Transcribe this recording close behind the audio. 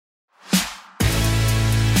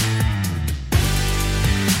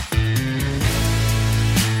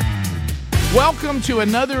welcome to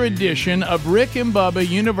another edition of Rick and Bubba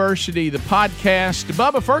University, the podcast.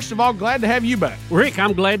 Bubba, first of all, glad to have you back. Rick,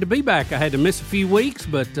 I'm glad to be back. I had to miss a few weeks,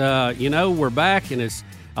 but, we're back, and as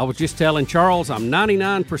I was just telling Charles, I'm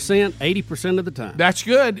 99%, 80% of the time. That's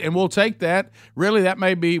good, and we'll take that. Really,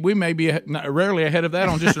 we may be rarely ahead of that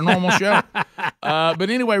on just a normal show. But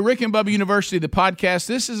anyway, Rick and Bubba University, the podcast,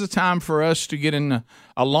 this is a time for us to get in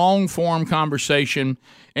a long-form conversation,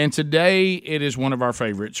 and today it is one of our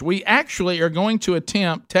favorites. We actually are going to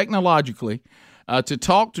attempt, technologically, to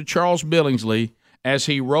talk to Charles Billingsley as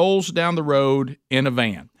he rolls down the road in a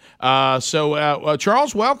van.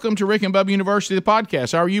 Charles, welcome to Rick and Bubba University, the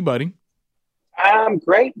podcast. How are you, buddy? I'm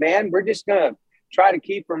great, man. We're just going to try to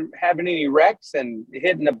keep from having any wrecks and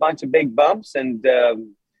hitting a bunch of big bumps and,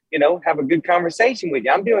 have a good conversation with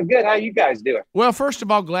you. I'm doing good. How you guys doing? Well, first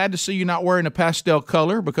of all, glad to see you not wearing a pastel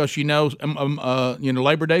color because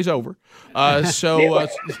Labor Day's over.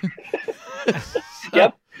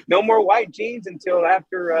 Yep. No more white jeans until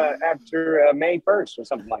after May 1st or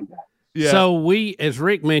something like that. Yeah. So we, as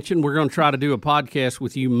Rick mentioned, we're going to try to do a podcast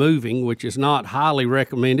with you moving, which is not highly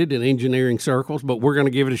recommended in engineering circles, but we're going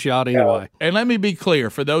to give it a shot anyway. And let me be clear,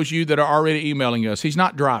 for those of you that are already emailing us, he's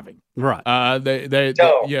not driving. Right.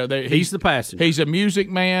 He's the passenger. He's a music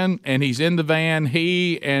man, and he's in the van.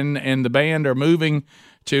 He and the band are moving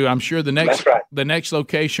to, I'm sure, the next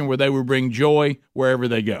location where they will bring joy wherever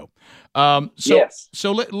they go. Yes.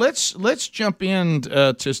 So let's jump in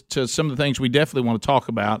to some of the things we definitely want to talk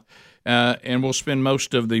about. And we'll spend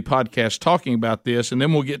most of the podcast talking about this, and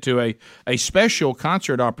then we'll get to a special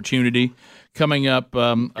concert opportunity coming up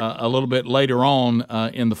a little bit later on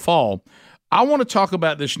in the fall. I want to talk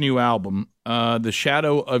about this new album, The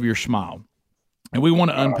Shadow of Your Smile, and we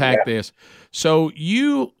want to unpack this. So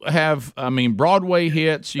you have, Broadway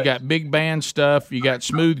hits, you got big band stuff, you got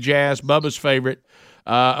smooth jazz, Bubba's favorite,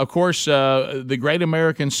 of course, the Great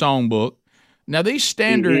American Songbook. Now these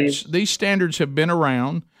standards have been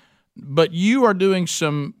around. But you are doing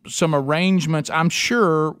some arrangements. I'm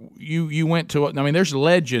sure you went to. There's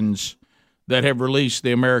legends that have released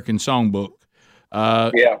the American Songbook.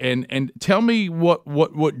 And tell me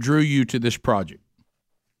what drew you to this project.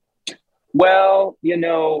 Well,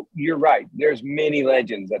 you're right. There's many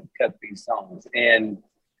legends that cut these songs, and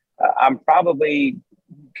I'm probably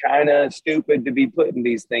kind of stupid to be putting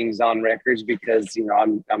these things on records because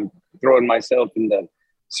I'm throwing myself in the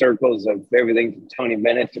circles of everything from Tony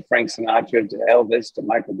Bennett to Frank Sinatra to Elvis to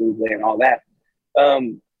Michael Bublé and all that.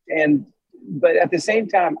 But at the same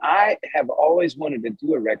time, I have always wanted to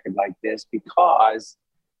do a record like this because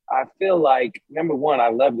I feel like, number one, I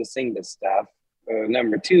love to sing this stuff.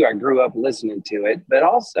 Number two, I grew up listening to it, but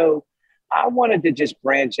also I wanted to just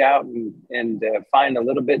branch out and find a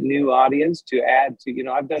little bit new audience to add to,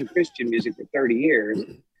 I've done Christian music for 30 years.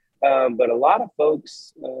 But a lot of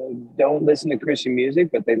folks don't listen to Christian music,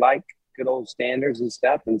 but they like good old standards and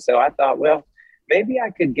stuff. And so I thought, well, maybe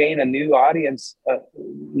I could gain a new audience,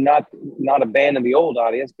 not abandon the old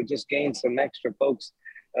audience, but just gain some extra folks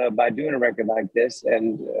by doing a record like this,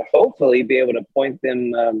 and hopefully be able to point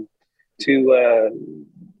them to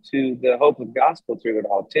the hope of gospel through it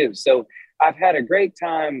all too. So I've had a great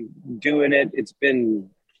time doing it. It's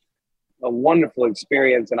been a wonderful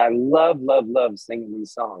experience, and I love singing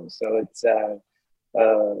these songs. So it's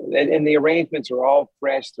and the arrangements are all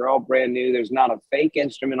fresh, they're all brand new. There's not a fake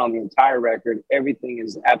instrument on the entire record. Everything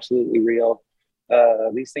is absolutely real.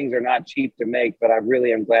 These things are not cheap to make, but I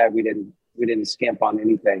really am glad we didn't skimp on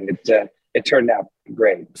anything. It turned out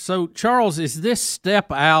great. So Charles, is this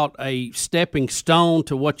step out a stepping stone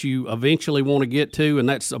to what you eventually want to get to, and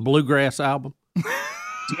that's a bluegrass album?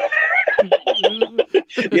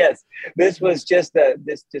 Yes, this was just a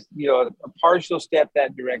partial step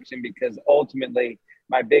that direction, because ultimately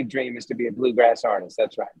my big dream is to be a bluegrass artist.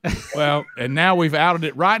 That's right. Well, and now we've outed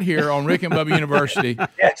it right here on Rick and Bubba University,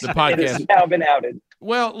 yes, the podcast. It has now been outed.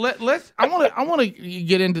 Well, I want to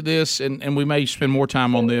get into this, and we may spend more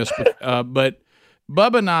time on this, but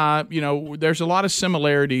Bubba and I, there's a lot of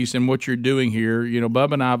similarities in what you're doing here.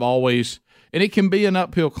 Bubba and I have always, and it can be an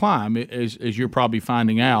uphill climb, as you're probably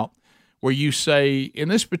finding out, where you say, in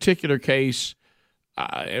this particular case,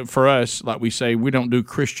 for us, like we say, we don't do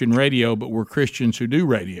Christian radio, but we're Christians who do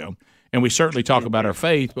radio. And we certainly talk about our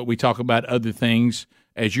faith, but we talk about other things,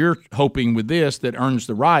 as you're hoping with this, that earns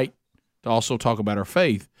the right to also talk about our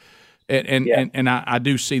faith. And I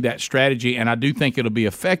do see that strategy, and I do think it'll be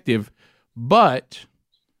effective. But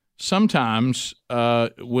sometimes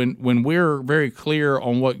when we're very clear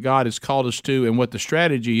on what God has called us to and what the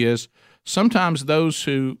strategy is, sometimes those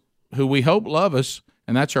who we hope love us,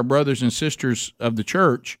 and that's our brothers and sisters of the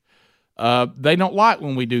church, they don't like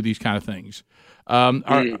when we do these kind of things.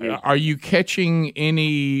 Are you catching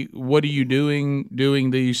any? What are you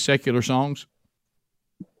doing these secular songs?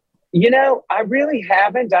 I really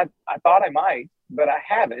haven't. I thought I might, but I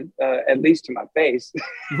haven't, at least to my face.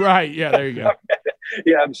 Right. Yeah, there you go.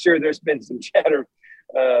 Yeah, I'm sure there's been some chatter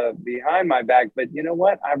behind my back, but you know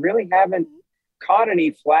what? I really haven't caught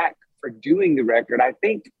any flack for doing the record. I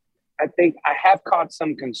think I have caught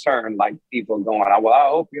some concern, like people going, well, I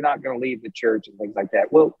hope you're not going to leave the church and things like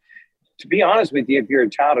that. Well, to be honest with you, if you're a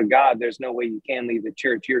child of God, there's no way you can leave the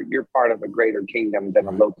church. You're part of a greater kingdom than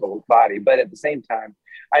a local body. But at the same time,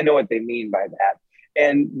 I know what they mean by that.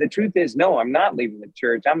 And the truth is, no, I'm not leaving the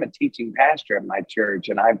church. I'm a teaching pastor at my church,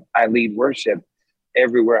 and I lead worship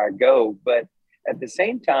everywhere I go. But at the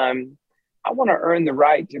same time, I want to earn the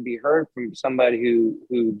right to be heard from somebody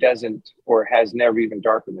who doesn't or has never even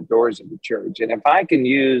darkened the doors of the church. And if I can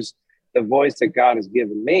use the voice that God has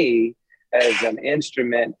given me as an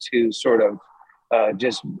instrument to sort of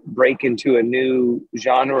just break into a new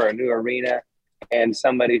genre or a new arena, and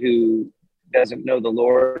somebody who doesn't know the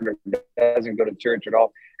Lord or doesn't go to church at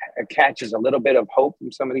all catches a little bit of hope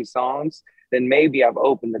from some of these songs, then maybe I've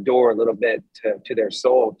opened the door a little bit to their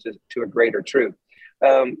soul, to a greater truth.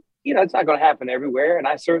 It's not going to happen everywhere. And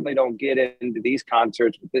I certainly don't get into these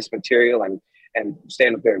concerts with this material and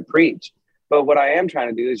stand up there and preach. But what I am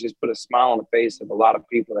trying to do is just put a smile on the face of a lot of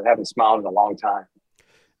people that haven't smiled in a long time.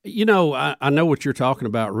 I know what you're talking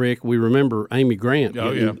about, Rick. We remember Amy Grant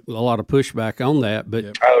getting a lot of pushback on that.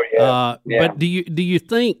 But But do you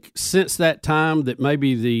think since that time that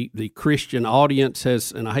maybe the Christian audience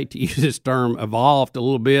has, and I hate to use this term, evolved a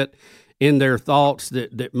little bit in their thoughts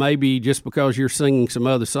that maybe just because you're singing some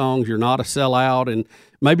other songs, you're not a sellout, and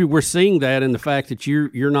maybe we're seeing that in the fact that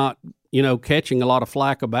you're not catching a lot of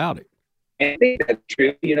flack about it? And I think that's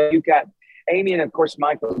true. You've got Amy and, of course,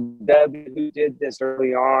 Michael W., who did this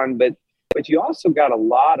early on. But you also got a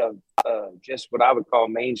lot of just what I would call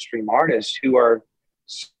mainstream artists who are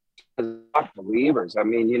not believers. I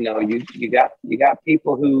mean, you got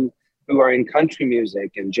people who are in country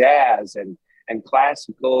music and jazz and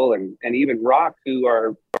classical and even rock who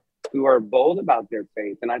are bold about their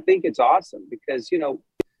faith. And I think it's awesome because,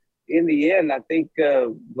 in the end, I think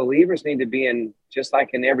believers need to be in, just like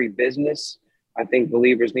in every business, I think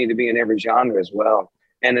believers need to be in every genre as well,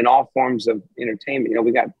 and in all forms of entertainment.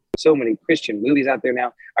 We got so many Christian movies out there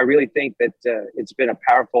now. I really think that it's been a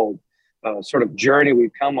powerful sort of journey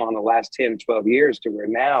we've come on the last 10, 12 years to where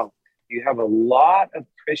now you have a lot of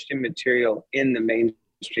Christian material in the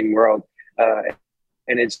mainstream world. And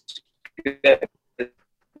it's good that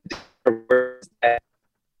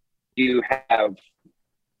you have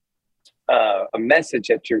a message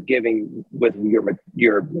that you're giving with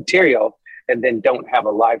your material, and then don't have a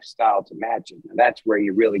lifestyle to match it. And that's where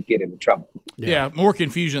you really get into trouble. Yeah, more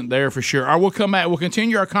confusion there for sure. All right, we'll come back. We'll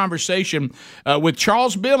continue our conversation with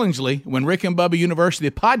Charles Billingsley when Rick and Bubba University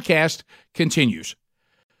podcast continues.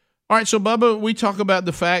 All right, so Bubba, we talk about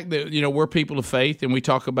the fact that, we're people of faith, and we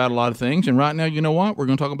talk about a lot of things. And right now, you know what? We're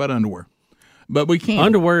going to talk about underwear. But we can't.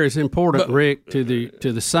 Underwear is important, Rick, to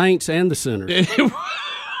the saints and the sinners.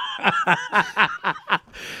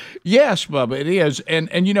 Yes, Bubba, it is. And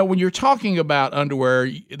when you're talking about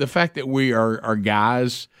underwear, the fact that we are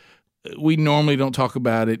guys, we normally don't talk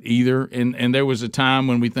about it either. And there was a time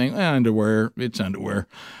when we think, underwear, it's underwear.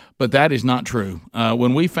 But that is not true.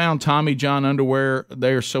 When we found Tommy John underwear,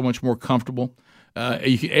 they are so much more comfortable.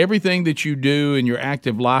 Everything that you do in your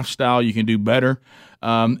active lifestyle, you can do better.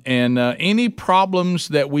 And any problems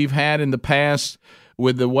that we've had in the past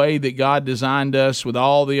with the way that God designed us, with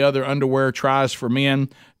all the other underwear tries for men,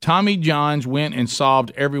 Tommy John's went and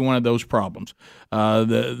solved every one of those problems.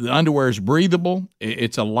 The underwear is breathable.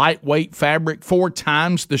 It's a lightweight fabric, 4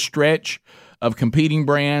 times the stretch of competing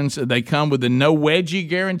brands. They come with a no wedgie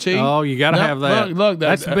guarantee. Oh, you got to have that. Look,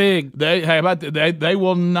 that's big. They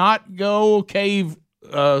will not go cave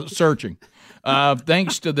searching.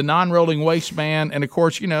 Thanks to the non-rolling waistband, and of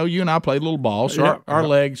course, you and I play little ball, so our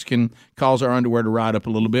legs can cause our underwear to ride up a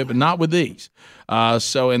little bit, but not with these.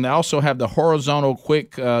 And they also have the horizontal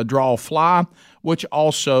quick draw fly, which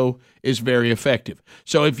also is very effective.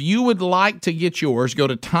 So if you would like to get yours, go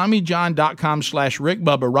to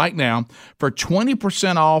TommyJohn.com/RickBubba right now for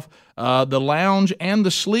 20% off the lounge and the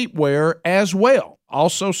sleepwear as well.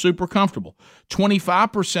 Also super comfortable.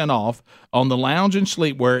 25% off on the lounge and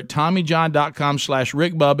sleepwear at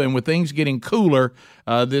TommyJohn.com/RickBubba. And with things getting cooler,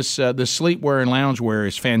 this sleepwear and loungewear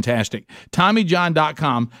is fantastic.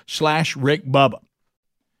 TommyJohn.com/RickBubba.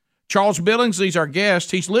 Charles Billingsley's our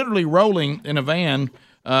guest. He's literally rolling in a van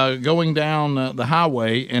going down the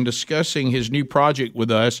highway and discussing his new project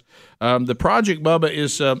with us. The project, Bubba,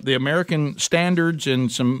 is the American Standards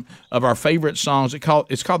and some of our favorite songs.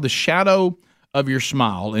 It's called The Shadow of Your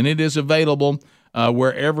Smile, and it is available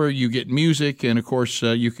wherever you get music. And, of course,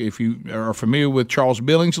 if you are familiar with Charles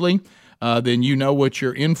Billingsley, then you know what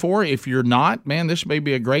you're in for. If you're not, man, this may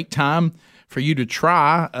be a great time for you to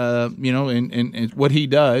try, and what he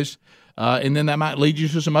does. And then that might lead you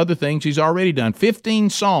to some other things he's already done. 15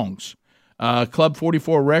 songs. Club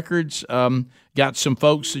 44 Records got some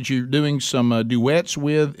folks that you're doing some duets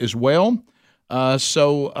with as well.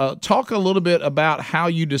 So talk a little bit about how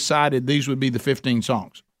you decided these would be the 15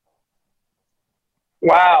 songs.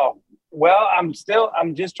 Wow. Well, I'm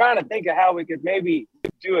just trying to think of how we could maybe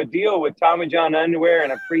do a deal with Tommy John Underwear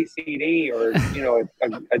and a free CD, or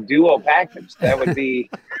a duo package. That would be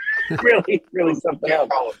really, really something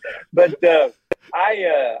else. But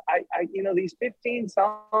these 15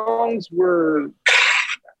 songs were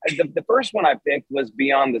the first one I picked was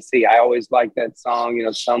Beyond the Sea. I always liked that song,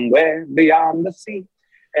 Somewhere Beyond the Sea.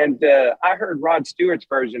 And I heard Rod Stewart's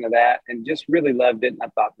version of that and just really loved it. And I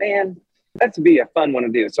thought, man, that would be a fun one to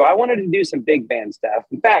do. So I wanted to do some big band stuff.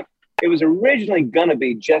 In fact, it was originally going to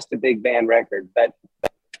be just a big band record, but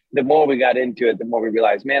the more we got into it, the more we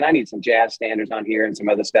realized, man, I need some jazz standards on here and some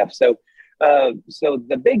other stuff. So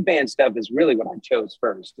the big band stuff is really what I chose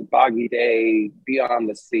first. The Foggy Day, Beyond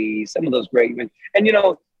the Sea, some of those great men. And,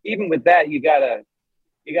 even with that, you gotta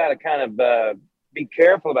kind of be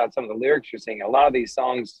careful about some of the lyrics you're singing. A lot of these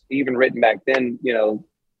songs, even written back then,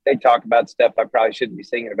 they talk about stuff I probably shouldn't be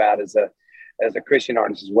singing about as a Christian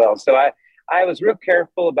artist as well. So I was real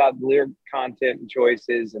careful about the lyric content and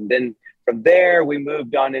choices. And then from there, we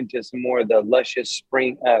moved on into some more of the luscious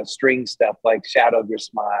string stuff like Shadow of Your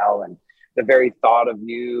Smile and The Very Thought of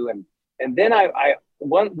You. And then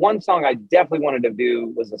one song I definitely wanted to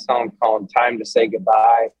do was a song called Time to Say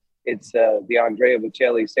Goodbye. It's the Andrea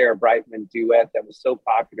Bocelli, Sarah Brightman duet that was so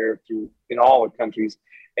popular in all the countries.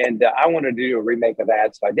 And I wanted to do a remake of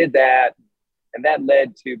that. So I did that. And that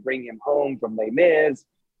led to Bring Him Home from Les Mis.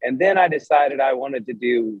 And then I decided I wanted to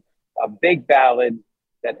do a big ballad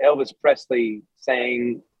that Elvis Presley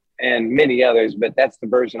sang and many others, but that's the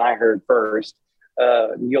version I heard first.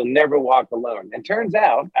 You'll Never Walk Alone. And turns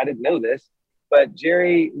out, I didn't know this, but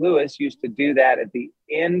Jerry Lewis used to do that at the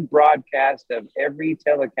end broadcast of every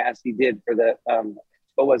telecast he did for the,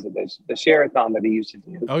 what was it, the Sherathon that he used to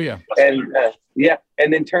do. Oh, yeah. And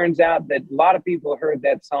and then turns out that a lot of people heard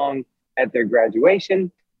that song at their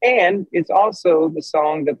graduation. And it's also the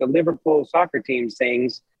song that the Liverpool soccer team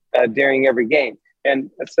sings during every game.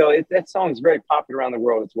 And so that song is very popular around the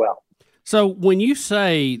world as well. So when you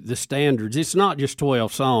say the standards, it's not just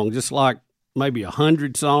 12 songs. It's like maybe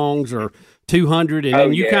 100 songs or 200, and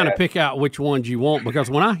then you kind of pick out which ones you want. Because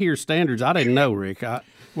when I hear standards, I didn't know, Rick.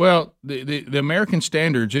 Well, the American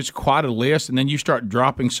Standards, it's quite a list, and then you start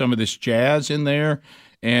dropping some of this jazz in there.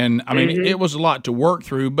 And, I mean, it was a lot to work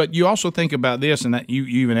through, but you also think about this, and that you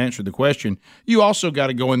even answered the question. You also got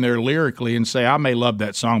to go in there lyrically and say, I may love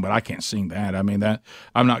that song, but I can't sing that. I mean, that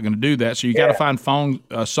I'm not going to do that. So you got to find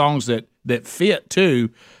songs that fit,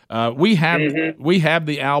 too. We have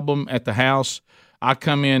the album at the house. I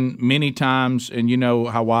come in many times, and you know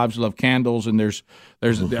how wives love candles, and there's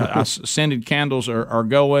scented candles are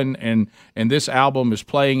going, and this album is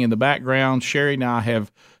playing in the background. Sherry and I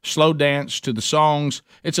have slow danced to the songs.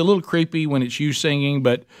 It's a little creepy when it's you singing,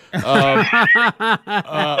 but Rick,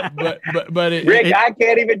 I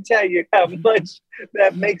can't even tell you how much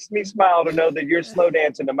that makes me smile to know that you're slow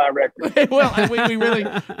dancing to my record. Well, we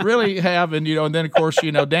really have, and and then of course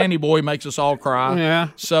Danny Boy makes us all cry. Yeah.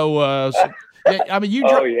 So I mean,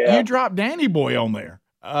 you dropped Danny Boy on there.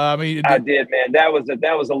 I did, man. That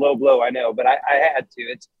was a low blow, I know, but I had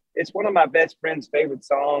to. It's one of my best friend's favorite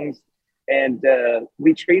songs, and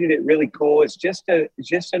we treated it really cool. It's just a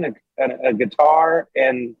guitar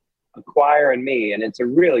and a choir and me, and it's a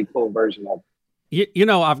really cool version of it.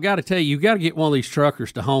 I've got to tell you got to get one of these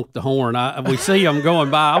truckers to honk the horn. We see them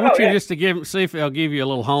going by. I want you just to see if they'll give you a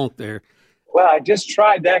little honk there. Well, I just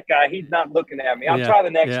tried that guy. He's not looking at me. I'll try the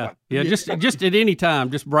next one. Yeah, just at any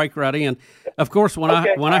time, just break right in. Of course, when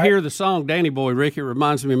I hear the song Danny Boy, Rick, it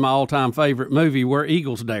reminds me of my all-time favorite movie, Where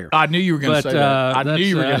Eagles Dare. I knew you were going to say that. I knew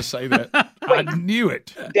you were going to say that. I knew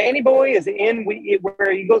it. Danny Boy is in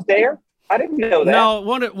Where Eagles Dare? I didn't know that. No,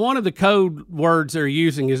 one of the code words they're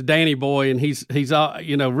using is Danny Boy, and he's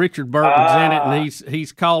Richard Burton's in it, and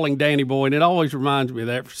he's calling Danny Boy, and it always reminds me of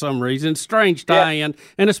that for some reason. Strange tie-in,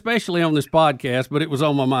 and especially on this podcast, but it was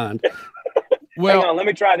on my mind. Well, hang on, let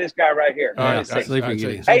me try this guy right here. All right, see if we can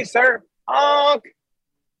get Hey, sir, honk.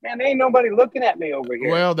 Man, ain't nobody looking at me over here.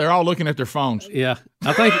 Well, they're all looking at their phones. Yeah,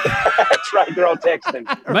 I think that's right. They're all texting.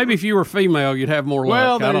 Maybe if you were female, you'd have more luck.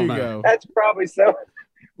 Well, there I don't you know. go. That's probably so.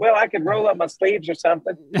 Well, I could roll up my sleeves or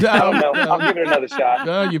something. I don't know. I'll give it another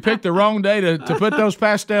shot. You picked the wrong day to put those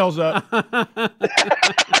pastels up.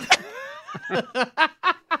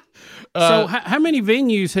 So, how many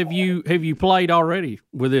venues have you played already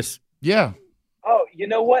with this? Yeah. Oh, you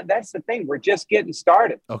know what? That's the thing. We're just getting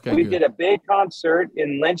started. Okay. We did a big concert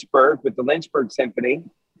in Lynchburg with the Lynchburg Symphony.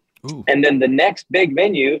 Ooh. And then the next big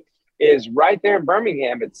venue is right there in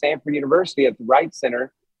Birmingham at Samford University at the Wright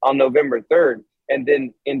Center on November 3rd. And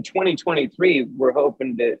then in 2023, we're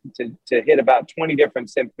hoping to hit about 20 different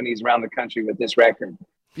symphonies around the country with this record.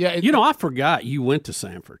 Yeah. I forgot you went to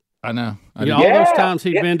Samford. I know. All those times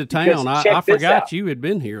he'd been to town, I forgot you had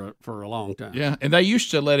been here for a long time. Yeah, and they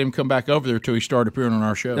used to let him come back over there till he started appearing on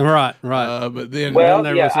our show. Right. But then,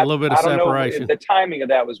 there was a little bit of separation. The timing of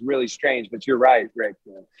that was really strange, but you're right, Rick.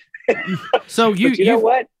 So you know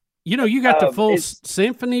what? You got the full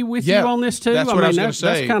symphony with you on this too. That's what I was going to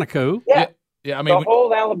say. That's kind of cool. Yeah. I mean, the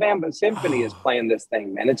whole Alabama Symphony is playing this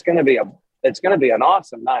thing, man. It's going to be an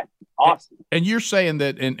awesome night. Awesome. And you're saying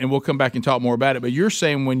that, and we'll come back and talk more about it, but you're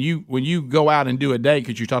saying when you go out and do a day,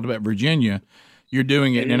 because you talked about Virginia, you're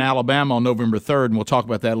doing it in Alabama on November 3rd, and we'll talk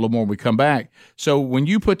about that a little more when we come back. So when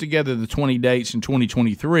you put together the 20 dates in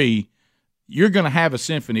 2023, you're going to have a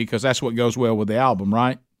symphony because that's what goes well with the album,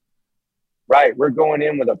 right? Right. We're going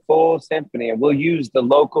in with a full symphony, and we'll use the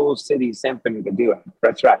local city symphony to do it.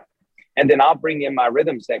 That's right. And then I'll bring in my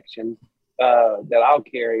rhythm section that I'll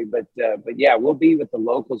carry, but yeah, we'll be with the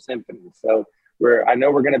local symphony. So I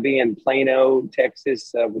know we're going to be in Plano,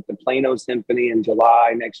 Texas, with the Plano Symphony in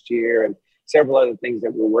July next year, and several other things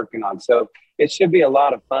that we're working on. So it should be a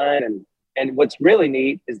lot of fun. And what's really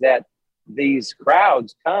neat is that these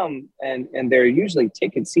crowds come and they're usually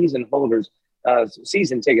season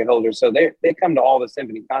ticket holders. So they come to all the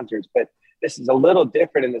symphony concerts, but this is a little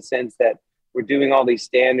different in the sense that we're doing all these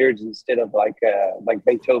standards instead of like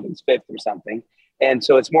Beethoven's Fifth or something. And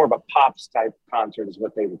so it's more of a pops type concert is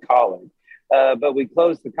what they would call it. But we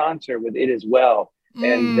closed the concert with It Is Well.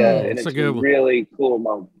 And it's a really cool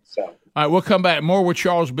moment. So, all right, we'll come back more with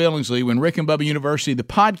Charles Billingsley when Rick and Bubba University, the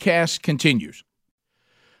podcast continues.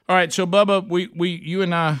 All right. So Bubba, you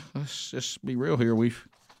and I, let's just be real here. We've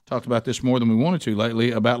talked about this more than we wanted to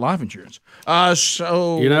lately about life insurance.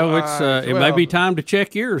 So it may be time to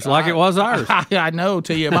check yours like it was ours. I know,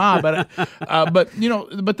 TMI, but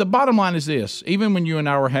the bottom line is this: even when you and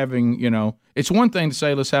I were having, it's one thing to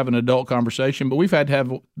say let's have an adult conversation, but we've had to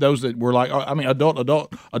have those that were like,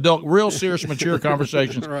 adult, real serious, mature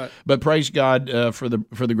conversations. Right. But praise God for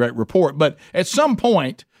the great report. But at some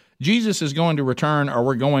point, Jesus is going to return, or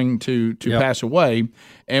we're going to pass away.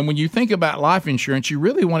 And when you think about life insurance, you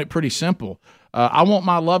really want it pretty simple. I want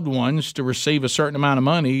my loved ones to receive a certain amount of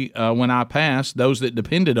money when I pass, those that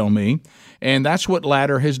depended on me. And that's what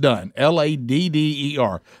Ladder has done,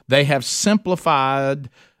 Ladder. They have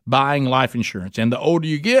simplified buying life insurance. And the older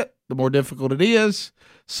you get, the more difficult it is.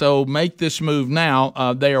 So make this move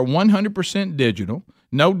now. They are 100% digital.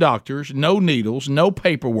 No doctors, no needles, no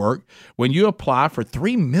paperwork. When you apply for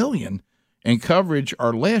 $3 million in coverage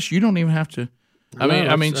or less, you don't even have to.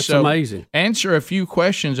 That's amazing. Answer a few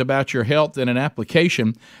questions about your health in an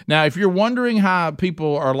application. Now, if you're wondering how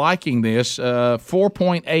people are liking this,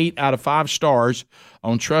 4.8 out of 5 stars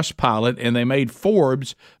on Trustpilot, and they made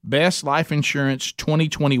Forbes Best Life Insurance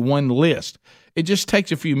 2021 list. It just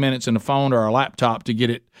takes a few minutes in a phone or a laptop to get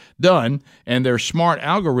it done, and their smart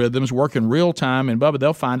algorithms work in real time, and Bubba,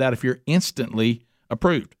 they'll find out if you're instantly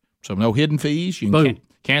approved. So no hidden fees. You can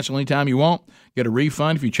cancel anytime you want, get a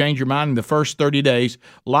refund if you change your mind in the first 30 days.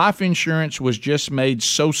 Life insurance was just made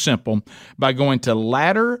so simple by going to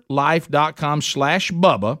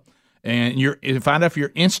ladderlife.com/Bubba, and you find out if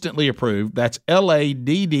you're instantly approved. That's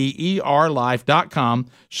LADDER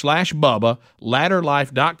life.com/Bubba,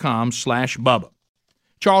 ladderlife.com/Bubba.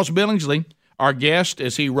 Charles Billingsley, our guest,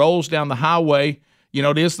 as he rolls down the highway,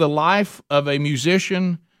 it is the life of a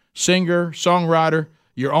musician, singer, songwriter.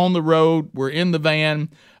 You're on the road, we're in the van,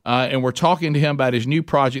 and we're talking to him about his new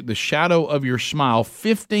project, The Shadow of Your Smile,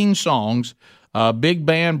 15 songs, big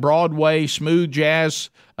band, Broadway, smooth jazz,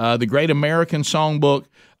 the Great American Songbook.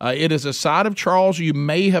 It is a side of Charles you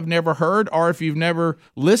may have never heard, or if you've never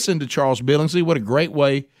listened to Charles Billingsley, what a great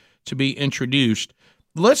way to be introduced.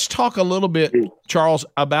 Let's talk a little bit, Charles,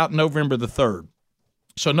 about November the 3rd.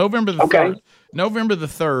 So November the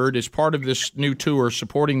 3rd is part of this new tour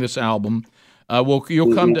supporting this album.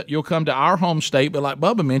 You'll come to our home state, but like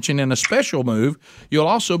Bubba mentioned, in a special move, you'll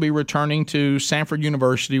also be returning to Samford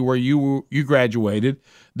University, where you graduated,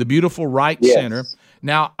 the beautiful Wright Center.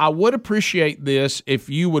 Now, I would appreciate this if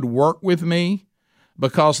you would work with me,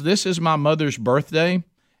 because this is my mother's birthday,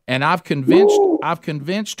 and I've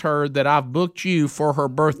convinced her that I've booked you for her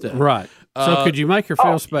birthday. Right. So could you make her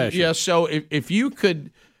feel special? Yeah. So if you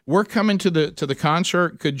could, we're coming to the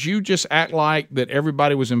concert. Could you just act like that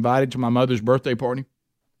everybody was invited to my mother's birthday party?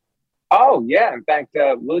 Oh yeah. In fact,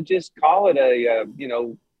 we'll just call it a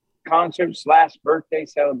concert/birthday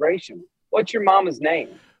celebration. What's your mama's name?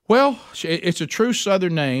 Well, it's a true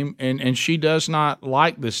Southern name, and she does not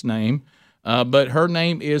like this name, but her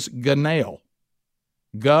name is Ganelle.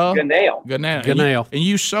 Ganelle. And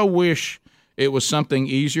you so wish it was something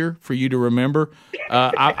easier for you to remember.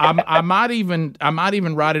 I might even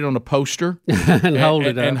write it on a poster and hold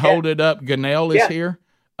it up. Ganelle is here.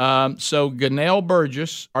 So Ganelle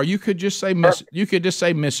Burgess, or you could just say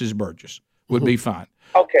Mrs. Burgess would be fine.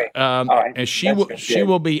 Okay. All right. And she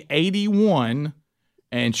will be 81.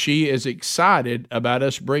 And she is excited about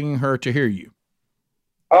us bringing her to hear you.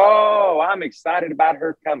 Oh, I'm excited about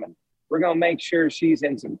her coming. We're going to make sure she's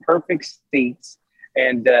in some perfect seats,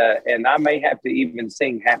 and I may have to even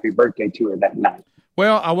sing happy birthday to her that night.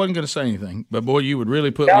 Well, I wasn't going to say anything, but boy, you would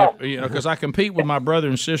really put me, because I compete with my brother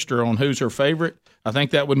and sister on who's her favorite. I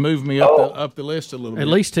think that would move me up the list a little bit. At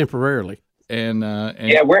least temporarily. And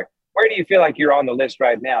yeah, where do you feel like you're on the list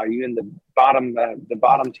right now? Are you in the bottom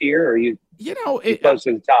tier, or are you close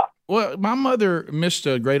to the top? Well, my mother missed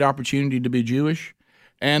a great opportunity to be Jewish,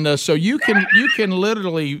 and so you can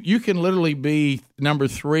literally be number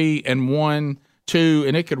 3 and 1, 2,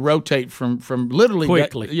 and it could rotate from literally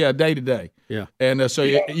quickly, day to day. Yeah, and so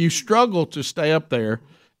you struggle to stay up there,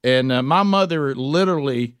 and my mother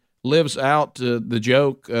literally lives out the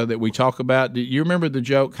joke that we talk about. Do you remember the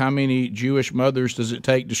joke, how many Jewish mothers does it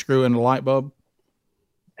take to screw in a light bulb?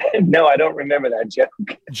 No, I don't remember that joke.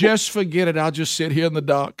 Just forget it. I'll just sit here in the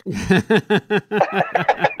dock. You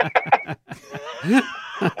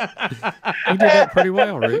did that pretty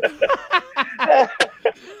well, Rick.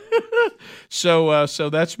 So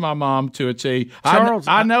that's my mom to a T. Charles,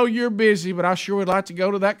 I know you're busy, but I sure would like to go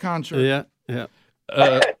to that concert. Yeah.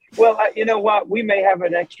 Well, you know what? We may have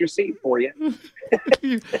an extra seat for you.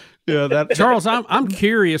 Charles, I'm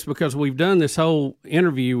curious, because we've done this whole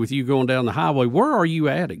interview with you going down the highway. Where are you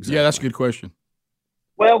at exactly? Yeah, that's a good question.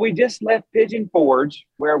 Well, we just left Pigeon Forge,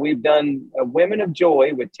 where we've done Women of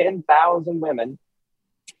Joy with 10,000 women.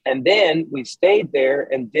 And then we stayed there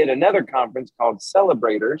and did another conference called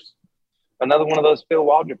Celebrators, another one of those Phil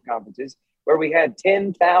Waldrop conferences, where we had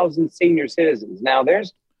 10,000 senior citizens. Now,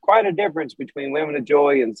 there's quite a difference between Women of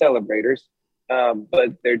Joy and Celebrators,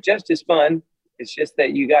 but they're just as fun. It's just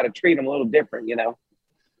that you got to treat them a little different,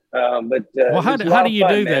 But well, how do you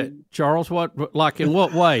do that, Charles? In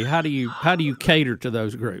what way? How do you cater to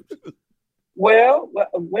those groups? Well,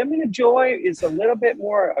 Women of Joy is a little bit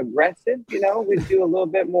more aggressive. We do a little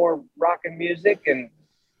bit more rock and music, and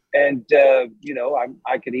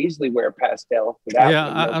I could easily wear pastel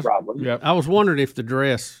without no problem. Yeah. I was wondering if the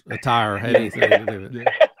dress attire had anything to do with it.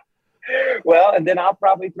 Well, and then I'll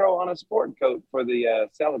probably throw on a sport coat for the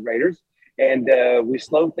Celebrators, and we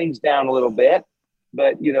slow things down a little bit,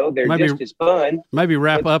 but they're just as fun. Maybe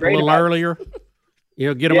wrap up a little earlier.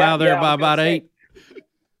 Get them out of there by about 8.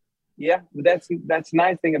 Yeah, but that's the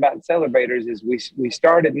nice thing about Celebrators is we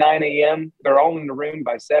start at 9 a.m. They're all in the room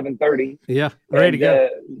by 7:30. Yeah, ready to go.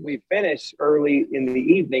 We finish early in the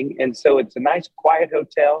evening, and so it's a nice, quiet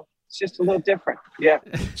hotel. It's just a little different. Yeah,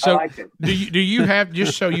 so I like it. Do you have,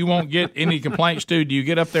 just so you won't get any complaints, do you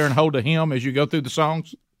get up there and hold a hymn as you go through the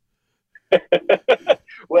songs?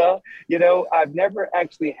 Well, I've never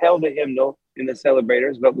actually held a hymnal in the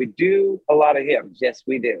Celebrators, but we do a lot of hymns. Yes,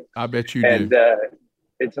 we do. I bet you do. And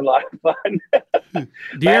it's a lot of fun. Do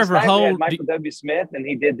you ever hold Michael W. Smith, and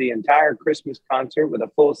he did the entire Christmas concert with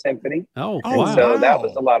a full symphony. Oh, wow. So that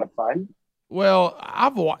was a lot of fun. Well,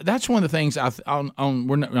 that's one of the things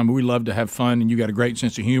we love to have fun, and you got a great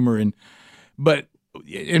sense of humor, but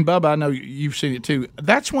Bubba, I know you've seen it too.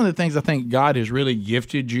 That's one of the things I think God has really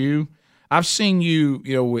gifted you. I've seen you,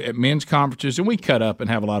 at men's conferences, and we cut up and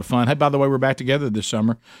have a lot of fun. Hey, by the way, we're back together this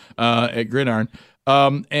summer at Gridiron.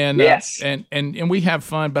 Yes. And we have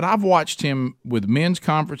fun, but I've watched him with men's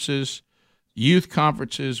conferences, youth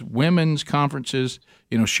conferences, women's conferences.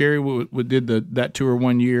 Sherry did that tour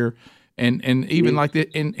one year, and even like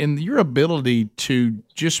that, and your ability to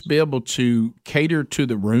just be able to cater to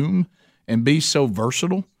the room and be so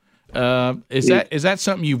versatile. Is that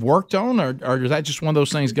something you've worked on, or is that just one of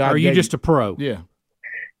those things God? Or are you just a pro? Yeah.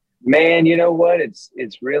 Man, you know what? It's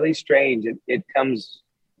really strange. It comes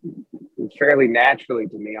fairly naturally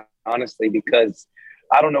to me, honestly, because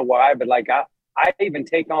I don't know why, but like I even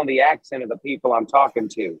take on the accent of the people I'm talking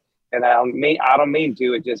to, and I don't mean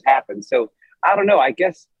to. It just happens. So I don't know. I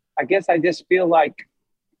guess I just feel like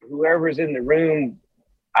whoever's in the room,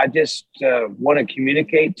 I just want to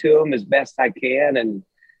communicate to them as best I can, and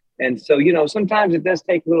so, you know, sometimes it does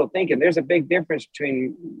take a little thinking. There's a big difference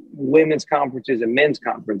between women's conferences and men's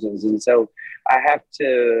conferences. And so I have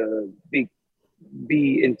to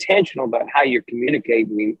be intentional about how you're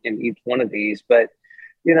communicating in each one of these. But,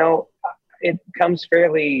 you know, it comes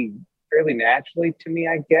fairly naturally to me,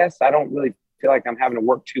 I guess. I don't really feel like I'm having to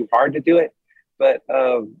work too hard to do it. But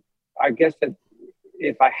I guess that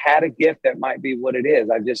if I had a gift, that might be what it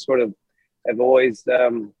is. I just sort of have always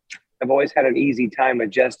had an easy time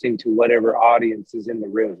adjusting to whatever audience is in the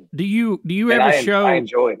room. Do you ever show? I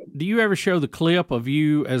enjoyed it. Do you ever show the clip of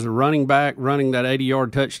you as a running back running that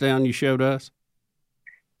 80-yard touchdown you showed us?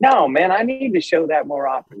 No, man, I need to show that more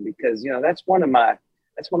often because, you know, that's one of my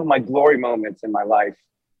glory moments in my life.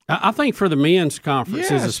 I think for the men's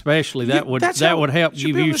conferences, especially, that would help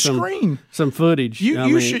give you some footage.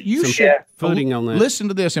 You should footing on that. Listen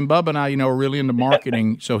to this, and Bubba and I, you know, are really into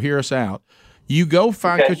marketing, so hear us out. You go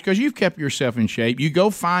find, because you've kept yourself in shape, you go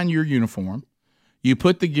find your uniform, you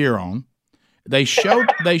put the gear on, they show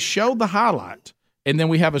the highlight, and then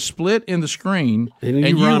we have a split in the screen, and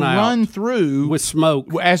you run through with smoke.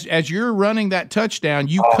 As you're running that touchdown,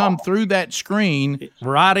 you come through that screen.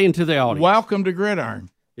 Right into the audience. Welcome to Gridiron.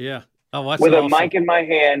 Yeah. Oh, that's with awesome. A mic in my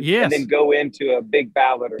hand, and then go into a big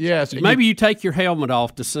ballad. Yes, maybe you take your helmet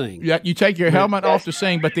off to sing. Yeah, you take your helmet off to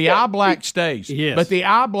sing, but the eye black stays. Yes, but the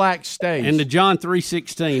eye black stays, and the John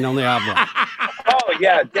 3:16 on the eye black. Oh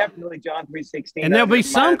yeah, definitely John 3:16. And there'll be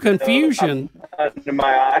some confusion under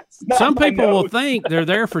my eyes. Some people will think they're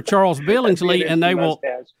there for Charles Billingsley, and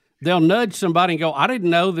they'll nudge somebody and go, "I didn't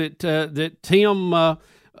know that Tim."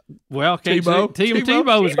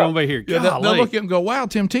 Tebow is going to be here. Yeah, they'll look at him and go, wow,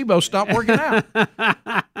 Tim Tebow stopped working out.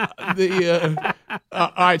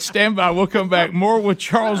 All right, stand by. We'll come back. More with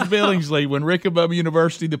Charles Billingsley when Rick and Bubba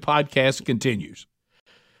University, the podcast, continues.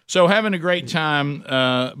 So having a great time,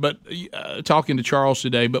 but talking to Charles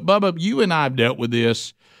today. But, Bubba, you and I have dealt with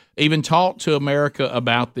this, even talked to America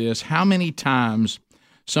about this. How many times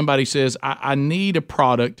somebody says, I need a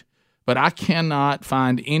product, but I cannot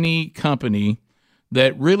find any company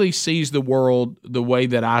that really sees the world the way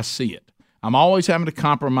that I see it. I'm always having to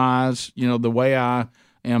compromise, you know, the way I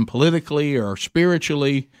am politically or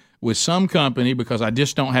spiritually with some company because I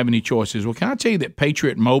just don't have any choices. Well, can I tell you that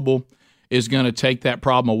Patriot Mobile is going to take that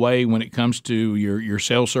problem away when it comes to your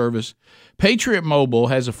cell service? Patriot Mobile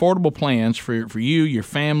has affordable plans for you, your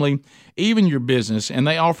family, even your business, and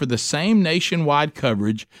they offer the same nationwide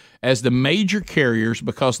coverage as the major carriers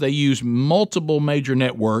because they use multiple major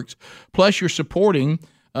networks. Plus, you're supporting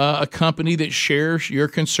a company that shares your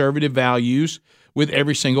conservative values with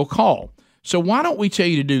every single call. So why don't we tell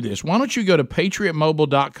you to do this? Why don't you go to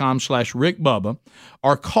patriotmobile.com/RickBubba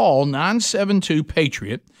or call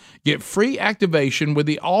 972-PATRIOT. Get free activation with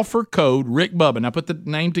the offer code RickBubba. Now put the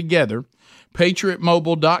name together,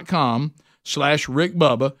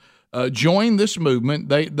 patriotmobile.com/RickBubba. Join this movement.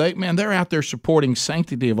 They're out there supporting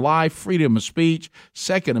sanctity of life, freedom of speech,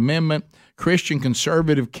 Second Amendment, Christian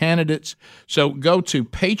conservative candidates. So go to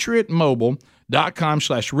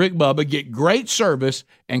patriotmobile.com/RickBubba. Get great service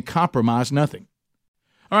and compromise nothing.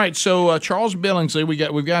 All right, so Charles Billingsley,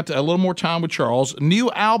 we've got a little more time with Charles. New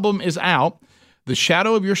album is out, The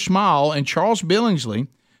Shadow of Your Smile, and Charles Billingsley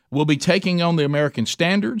will be taking on the American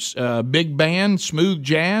standards, big band, smooth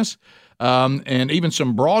jazz, and even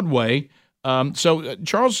some Broadway. So,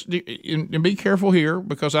 Charles, and be careful here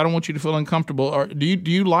because I don't want you to feel uncomfortable. Do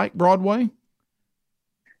you like Broadway?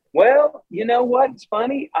 Well, you know what? It's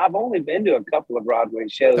funny. I've only been to a couple of Broadway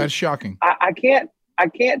shows. That's shocking. I can't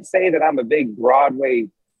say that I'm a big Broadway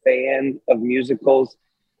fan of musicals,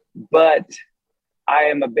 but I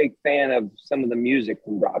am a big fan of some of the music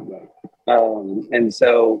from Broadway. And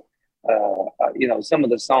so, you know, some of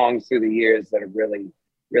the songs through the years that have really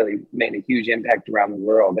made a huge impact around the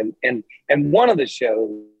world. And one of the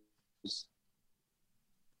shows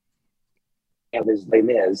is Les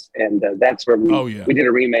Mis, and that's where we did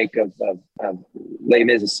a remake of Les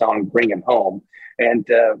Mis' song "Bring Him Home," and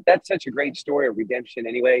that's such a great story of redemption.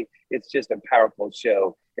 Anyway, it's just a powerful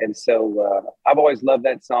show, and so I've always loved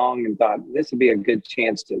that song and thought this would be a good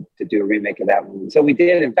chance to do a remake of that one. So we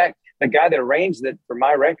did. In fact, the guy that arranged it for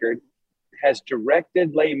my record has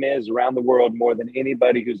directed Les Mis around the world more than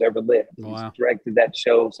anybody who's ever lived. Wow. He's directed that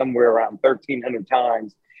show somewhere around 1,300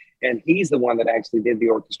 times. and he's the one that actually did the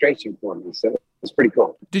orchestration for me. So it's pretty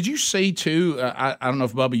cool. Did you see too? I don't know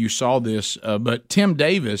if Bubba you saw this, but Tim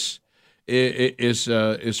Davis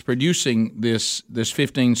is producing this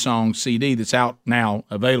 15-song CD that's out now,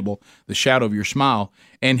 available, "The Shadow of Your Smile,"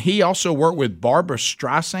 and he also worked with Barbra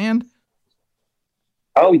Streisand.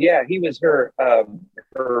 Oh yeah, he was her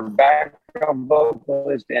background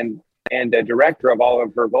vocalist and a director of all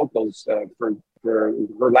of her vocals for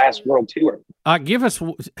her last world tour.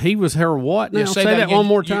 He was her what now? Yeah, say that one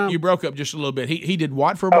more time. You broke up just a little bit. He did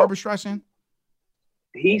what for Barbra Streisand?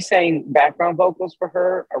 He sang background vocals for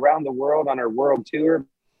her around the world on her world tour,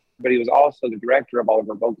 but he was also the director of all of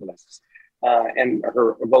her vocalists and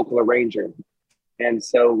her vocal arranger. And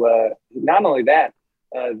so not only that,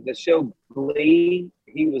 the show Glee,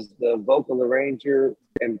 he was the vocal arranger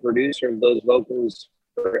and producer of those vocals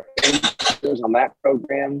for 8 years on that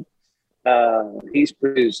program. He's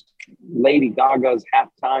produced Lady Gaga's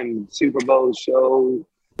halftime Super Bowl show.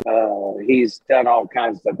 He's done all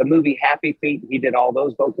kinds of stuff. The movie Happy Feet, he did all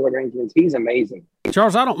those vocal arrangements. He's amazing.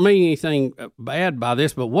 Charles, I don't mean anything bad by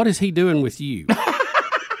this, but what is he doing with you?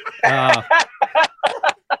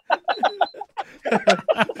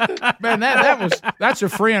 Man, that's a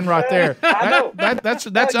friend right there.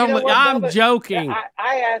 That's only. I'm joking.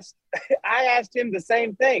 I asked him the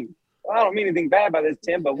same thing. Well, I don't mean anything bad by this,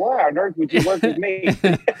 Tim, but why on earth would you work with me?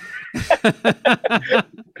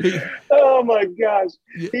 Oh my gosh.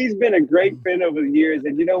 He's been a great friend over the years.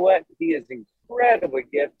 And you know what? He is incredibly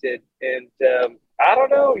gifted. And I don't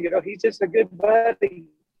know, he's just a good buddy,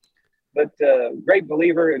 but great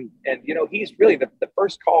believer. And he's really the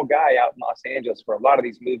first call guy out in Los Angeles for a lot of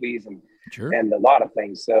these movies and a lot of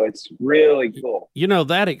things. So it's really cool.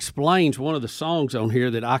 That explains one of the songs on here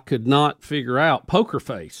that I could not figure out, Poker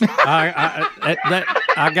Face. I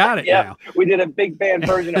got it now. We did a big band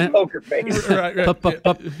version of Poker Face. Right.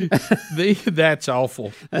 That's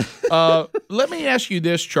awful. Let me ask you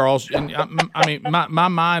this, Charles. And I mean, my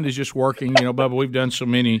mind is just working. Bubba, we've done so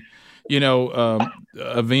many,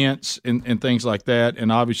 events and things like that,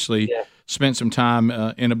 and obviously spent some time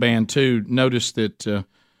in a band too. Noticed that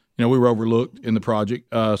we were overlooked in the project.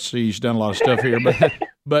 So he's done a lot of stuff here,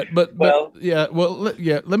 but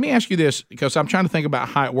let me ask you this, because I'm trying to think about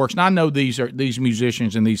how it works. And I know these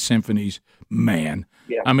musicians and these symphonies, man.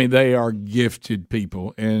 Yeah. I mean, they are gifted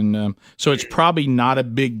people, and so it's probably not a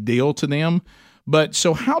big deal to them. But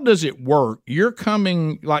so how does it work? You're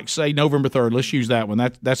coming, like, say, November 3rd. Let's use that one.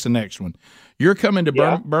 That's the next one. You're coming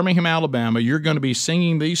to Birmingham, Alabama. You're going to be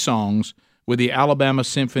singing these songs with the Alabama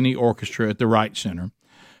Symphony Orchestra at the Wright Center.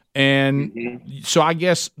 And so I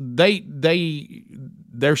guess they're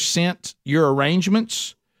sent your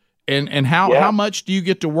arrangements, and how much do you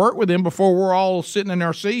get to work with them before we're all sitting in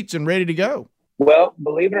our seats and ready to go? Well,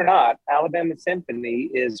 believe it or not, Alabama Symphony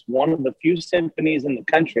is one of the few symphonies in the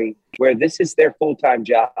country where this is their full-time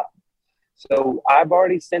job. So I've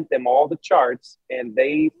already sent them all the charts, and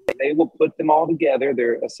they will put them all together,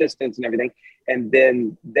 their assistants and everything. And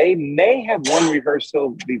then they may have one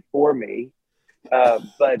rehearsal before me,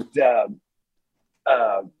 but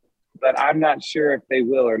I'm not sure if they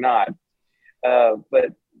will or not.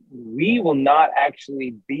 But we will not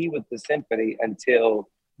actually be with the symphony until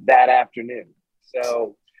that afternoon.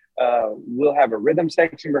 So we'll have a rhythm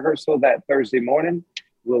section rehearsal that Thursday morning.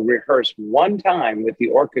 We'll rehearse one time with the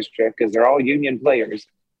orchestra, because they're all union players,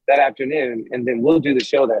 that afternoon, and then we'll do the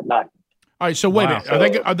show that night. All right. So wait a minute.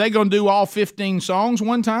 Are they going to do all 15 songs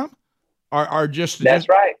one time, or just? That's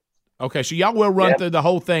right. Okay, so y'all will run through the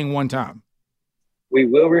whole thing one time. We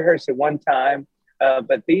will rehearse it one time,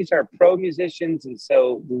 but these are pro musicians, and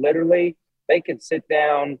so literally they can sit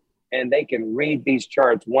down and they can read these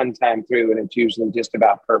charts one time through, and it's usually just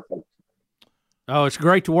about perfect. Oh, it's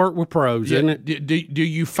great to work with pros, isn't it? Do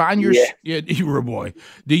you find you're a boy?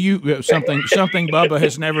 Do you something Bubba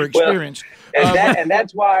has never experienced? Well, and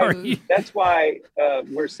that's why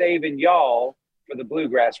we're saving y'all for the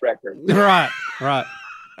bluegrass record. Right.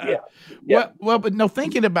 Yeah. Well, but no,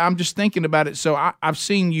 I'm just thinking about it. So I've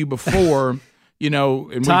seen you before,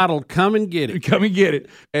 and titled "Come and Get It." Come and Get It,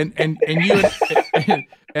 and you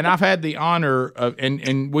and I've had the honor of,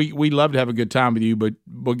 and we love to have a good time with you, but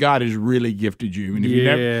God has really gifted you. And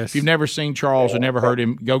if you've never seen Charles or never heard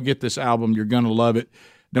him, go get this album. You're gonna love it.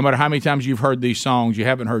 No matter how many times you've heard these songs, you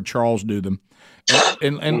haven't heard Charles do them.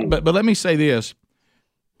 But let me say this.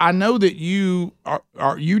 I know that you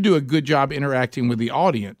do a good job interacting with the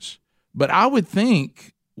audience, but I would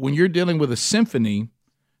think when you're dealing with a symphony,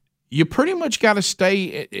 you pretty much got to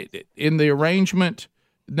stay in the arrangement.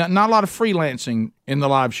 Not a lot of freelancing in the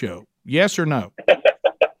live show. Yes or no?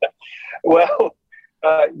 Well,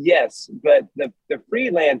 Yes, but the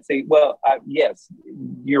freelancing. Well, yes,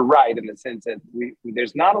 you're right in the sense that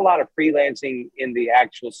there's not a lot of freelancing in the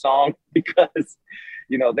actual song because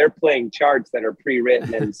they're playing charts that are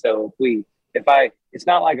pre-written, and so it's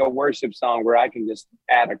not like a worship song where I can just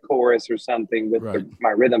add a chorus or something with my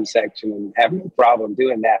rhythm section and have no problem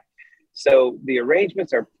doing that. So the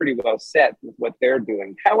arrangements are pretty well set with what they're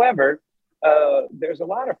doing. However, there's a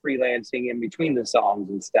lot of freelancing in between the songs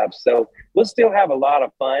and stuff. So we'll still have a lot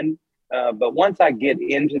of fun. But once I get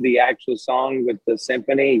into the actual song with the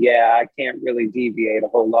symphony, I can't really deviate a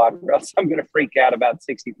whole lot, or else I'm going to freak out about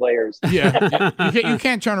 60 players. Yeah, you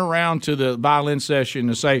can't turn around to the violin session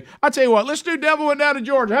and say, "I'll tell you what, let's do Devil Went Down to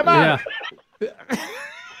Georgia." How about it?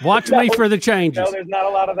 Watch me for the changes. No, there's not a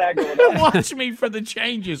lot of that going on. Watch me for the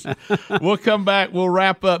changes. We'll come back. We'll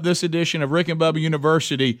wrap up this edition of Rick and Bubba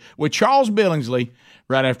University with Charles Billingsley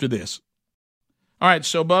right after this. All right,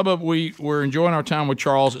 so Bubba, we're enjoying our time with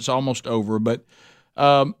Charles. It's almost over, but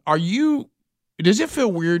does it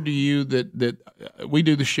feel weird to you that we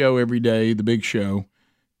do the show every day, the big show,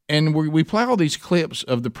 and we play all these clips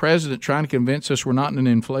of the president trying to convince us we're not in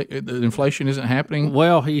inflation isn't happening?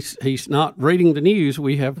 Well, he's not reading the news.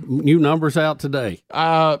 We have new numbers out today.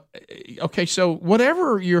 Okay, so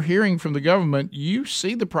whatever you're hearing from the government, you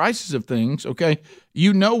see the prices of things, okay?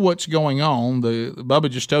 You know what's going on. Bubba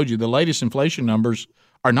just told you the latest inflation numbers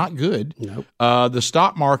are not good. Nope. The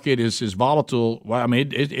stock market is volatile. Well, I mean,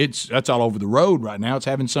 that's all over the road right now. It's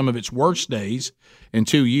having some of its worst days in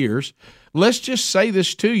 2 years. Let's just say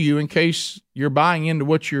this to you in case you're buying into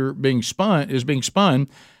what is being spun.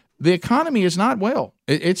 The economy is not well.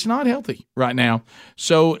 It's not healthy right now.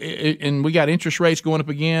 So, and we got interest rates going up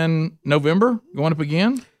again. November going up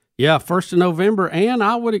again. Yeah, 1st of November, and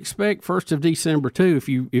I would expect 1st of December too,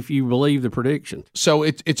 if you believe the predictions. So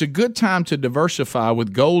it's a good time to diversify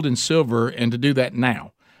with gold and silver, and to do that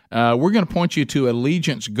now. We're going to point you to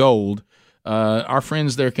Allegiance Gold. Our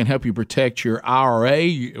friends there can help you protect your IRA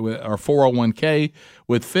or 401k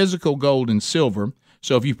with physical gold and silver.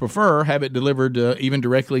 So if you prefer, have it delivered even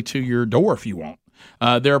directly to your door if you want.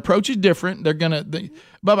 Their approach is different. They're going to –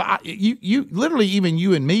 Bubba, you literally, even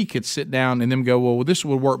you and me could sit down and them go, well, this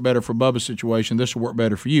would work better for Bubba's situation. This will work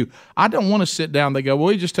better for you. I don't want to sit down. They go, well,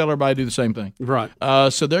 we just tell everybody to do the same thing. Right.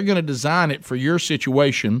 So they're going to design it for your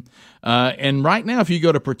situation. And right now, if you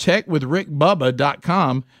go to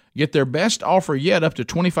protectwithrickbubba.com, get their best offer yet, up to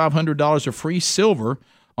 $2,500 of free silver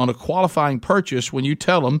on a qualifying purchase when you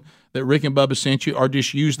tell them that Rick and Bubba sent you, or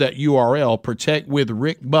just use that URL,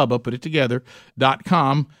 protectwithrickbubba, put it together,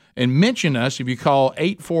 .com, and mention us if you call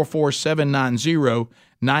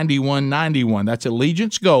 844-790-9191. That's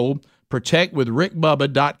Allegiance Gold,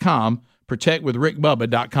 protectwithrickbubba.com,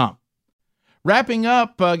 protectwithrickbubba.com. Wrapping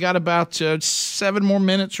up, got about 7 more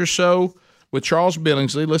minutes or so with Charles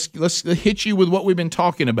Billingsley. Let's hit you with what we've been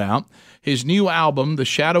talking about. His new album, The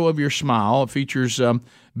Shadow of Your Smile, features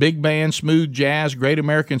big band, smooth jazz, great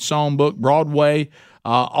American songbook, Broadway,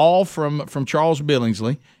 all from Charles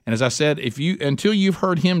Billingsley. And as I said, until you've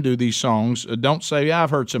heard him do these songs, don't say, I've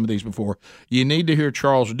heard some of these before. You need to hear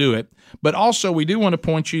Charles do it. But also, we do want to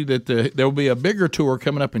point you that there will be a bigger tour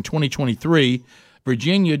coming up in 2023.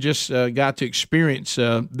 Virginia just got to experience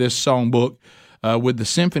this songbook with the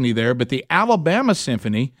symphony there. But the Alabama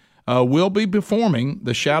Symphony will be performing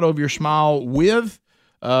The Shadow of Your Smile with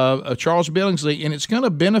Charles Billingsley, and it's going to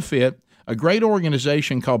benefit a great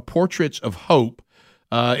organization called Portraits of Hope.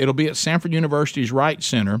 It'll be at Samford University's Wright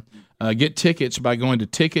Center. Get tickets by going to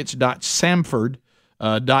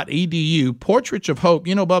tickets.samford.edu. Portraits of Hope.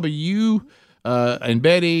 You know, Bubba, you and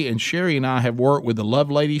Betty and Sherry and I have worked with the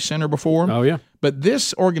Lovelady Center before. Oh, yeah. But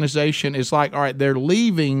this organization is like, all right, they're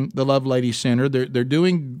leaving the Lovelady Center. They're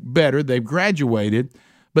doing better. They've graduated.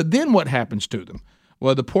 But then what happens to them?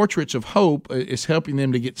 Well, the Portraits of Hope is helping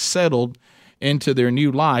them to get settled into their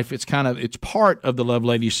new life. It's part of the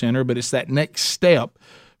Lovelady Center, but it's that next step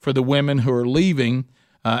for the women who are leaving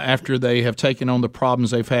after they have taken on the problems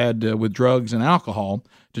they've had with drugs and alcohol,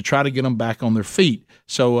 to try to get them back on their feet.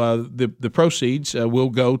 So the proceeds will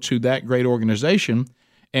go to that great organization.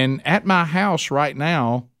 And at my house right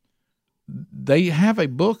now, they have a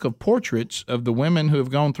book of portraits of the women who have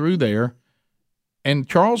gone through there. And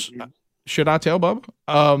Charles, should I tell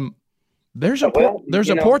Bubba? There's a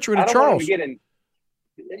portrait of Charles. I didn't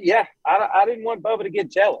want Bubba to get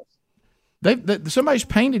jealous. Somebody's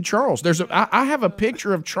painted Charles. I have a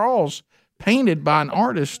picture of Charles painted by an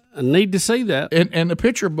artist. I need to see that. And a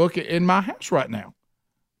picture book in my house right now.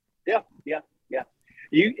 Yeah.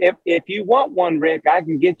 If you want one, Rick, I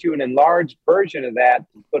can get you an enlarged version of that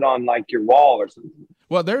to put on like your wall or something.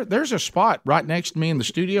 Well, there's a spot right next to me in the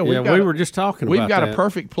studio. We were just talking about We've got that. a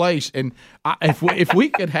perfect place. And if we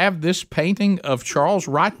could have this painting of Charles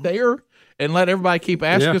right there and let everybody keep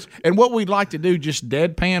asking us, and what we'd like to do, just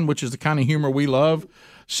deadpan, which is the kind of humor we love,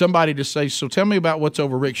 somebody to say, so tell me about what's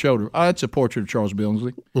over Rick's shoulder. Oh, it's a portrait of Charles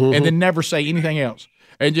Billingsley. Mm-hmm. And then never say anything else.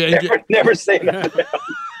 And never say nothing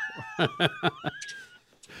else.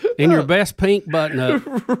 In your best pink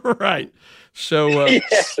button-up. Right. So,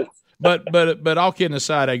 yes. But all kidding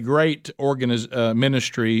aside, a great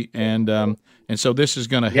ministry, and so this is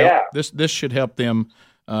going to help. Yeah. This should help them.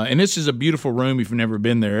 And this is a beautiful room if you've never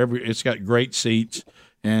been there. It's got great seats,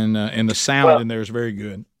 and the sound in there is very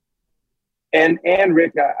good. And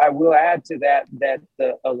Rick, I will add to that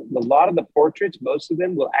a lot of the portraits, most of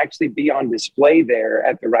them will actually be on display there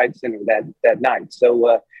at the Wright Center that night.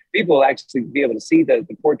 So people will actually be able to see the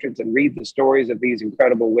portraits and read the stories of these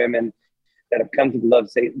incredible women that have come to the Love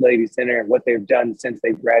Lady Center and what they've done since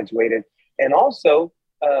they graduated. And also,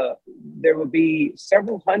 there will be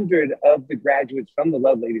several hundred of the graduates from the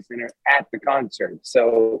Love Lady Center at the concert.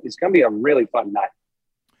 So it's going to be a really fun night.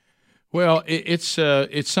 Well, it's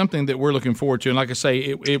something that we're looking forward to. And like I say,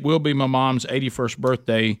 it will be my mom's 81st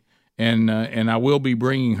birthday, and I will be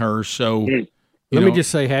bringing her. So let me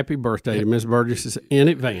just say happy birthday to Ms. Burgess in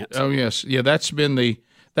advance. Oh, yes. Yeah, that's been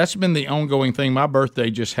the ongoing thing. My birthday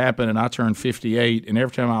just happened, and I turned 58, and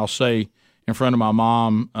every time I'll say in front of my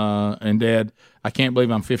mom and dad, I can't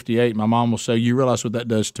believe I'm 58, my mom will say, you realize what that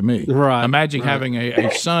does to me. Right. Imagine having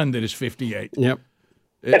a son that is 58. Yep.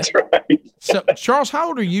 That's right. So, Charles, how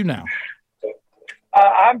old are you now?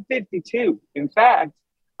 I'm 52. In fact,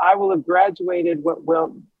 I will have graduated,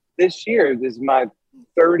 this year. This is my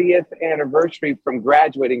 30th anniversary from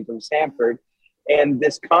graduating from Samford. And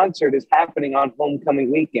this concert is happening on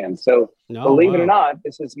homecoming weekend. So believe it or not,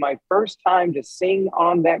 this is my first time to sing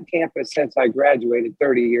on that campus since I graduated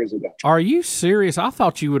 30 years ago. Are you serious? I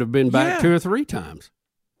thought you would have been back 2 or 3 times.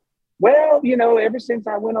 Well, ever since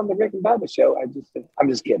I went on the Rick and Bubba show, I'm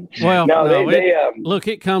just kidding. Well, look,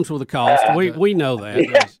 it comes with a cost. We know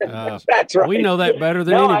that. That's right. We know that better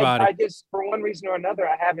than anybody. I just, for one reason or another,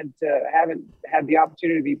 I haven't had the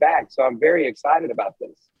opportunity to be back. So I'm very excited about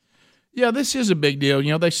this. Yeah, this is a big deal.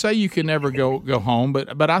 They say you can never go home,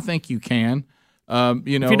 but I think you can. If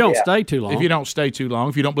you don't stay too long. If you don't stay too long,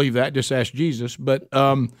 if you don't believe that, just ask Jesus. But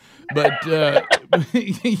yeah,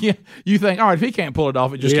 you think, all right, if he can't pull it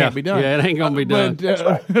off, it just can't be done. Yeah, it ain't gonna be done.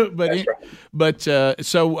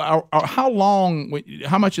 So how long?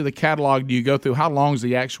 How much of the catalog do you go through? How long is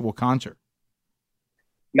the actual concert?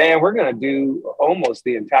 Man, we're gonna do almost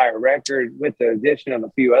the entire record with the addition of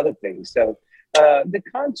a few other things. So. The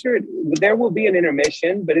concert, there will be an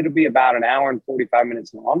intermission, but it'll be about an hour and 45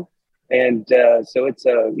 minutes long. And so it's,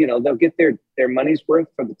 they'll get their money's worth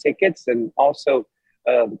for the tickets. And also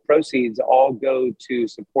the proceeds all go to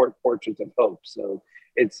support Portraits of Hope. So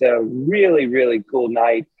it's a really, really cool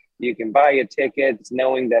night. You can buy your tickets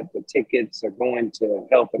knowing that the tickets are going to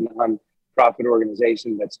help a nonprofit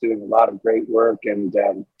organization that's doing a lot of great work.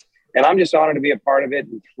 And I'm just honored to be a part of it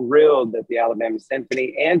and thrilled that the Alabama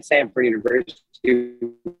Symphony and Samford University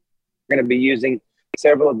are going to be using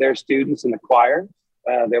several of their students in the choir.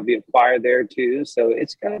 There'll be a choir there too. So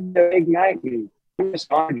it's going to be a big night. And I'm just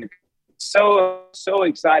honored. So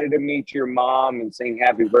excited to meet your mom and sing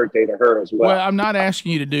happy birthday to her as well. Well, I'm not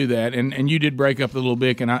asking you to do that, and you did break up a little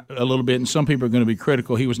bit, and some people are going to be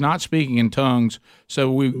critical. He was not speaking in tongues,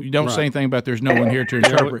 so we don't say anything about there's no one here to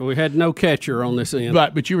interpret. We had no catcher on this end.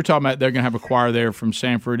 But you were talking about they're going to have a choir there from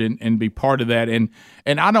Samford and be part of that, and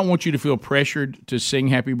I don't want you to feel pressured to sing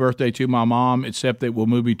happy birthday to my mom, except that we'll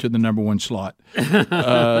move you to the number 1 slot.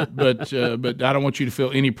 But I don't want you to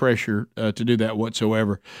feel any pressure to do that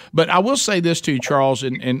whatsoever. But I will say this to you, Charles,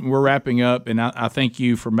 and we're wrapping up, and I thank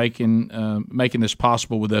you for making this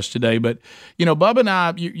possible with us today. But Bubba and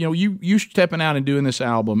I, you stepping out and doing this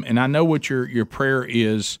album, and I know what your prayer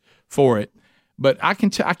is for it. But I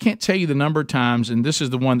can't tell you the number of times, and this is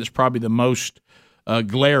the one that's probably the most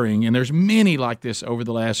glaring, and there's many like this over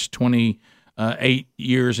the last 28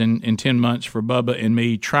 years and 10 months for Bubba and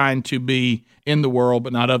me, trying to be in the world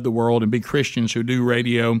but not of the world and be Christians who do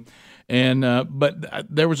radio. And but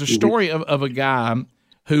there was a story of a guy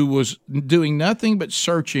who was doing nothing but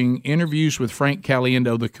searching interviews with Frank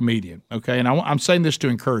Caliendo, the comedian. Okay, and I'm saying this to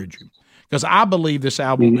encourage you, because I believe this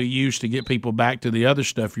album will be used to get people back to the other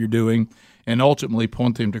stuff you're doing and ultimately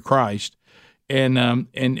point them to Christ. And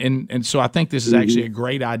so I think this is actually a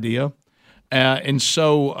great idea. And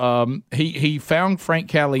so he found Frank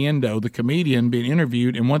Caliendo, the comedian, being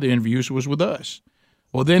interviewed, and one of the interviews was with us.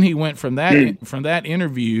 Well, then he went from that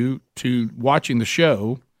interview to watching the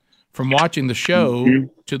show, from watching the show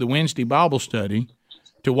to the Wednesday Bible study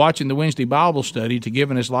to watching the Wednesday Bible study to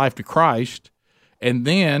giving his life to Christ. And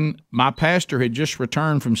then my pastor had just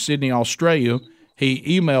returned from Sydney, Australia. He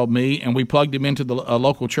emailed me, and we plugged him into the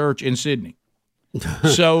local church in Sydney.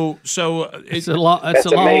 So it's a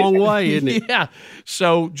long way, isn't it? Yeah.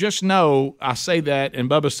 So just know, I say that, and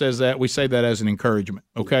Bubba says that. We say that as an encouragement,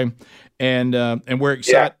 okay? And we're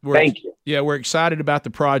excited. Yeah, thank you. Yeah, we're excited about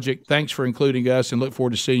the project. Thanks for including us, and look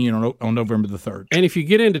forward to seeing you on November the 3rd. And if you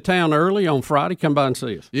get into town early on Friday, come by and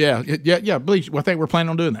see us. Yeah. Please. Well, I think we're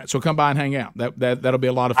planning on doing that. So come by and hang out. That'll be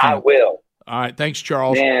a lot of fun. I will. All right. Thanks,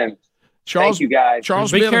 Charles. Man. Charles, thank you guys.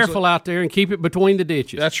 Charles, be careful out there and keep it between the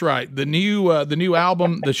ditches. That's right. The new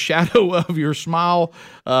album, "The Shadow of Your Smile,"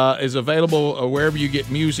 is available wherever you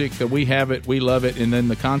get music. We have it. We love it. And then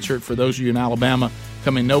the concert for those of you in Alabama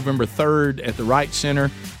coming November 3rd at the Wright Center.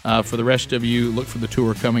 For the rest of you, look for the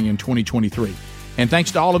tour coming in 2023. And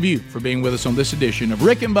thanks to all of you for being with us on this edition of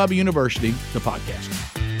Rick and Bubba University, the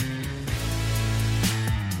podcast.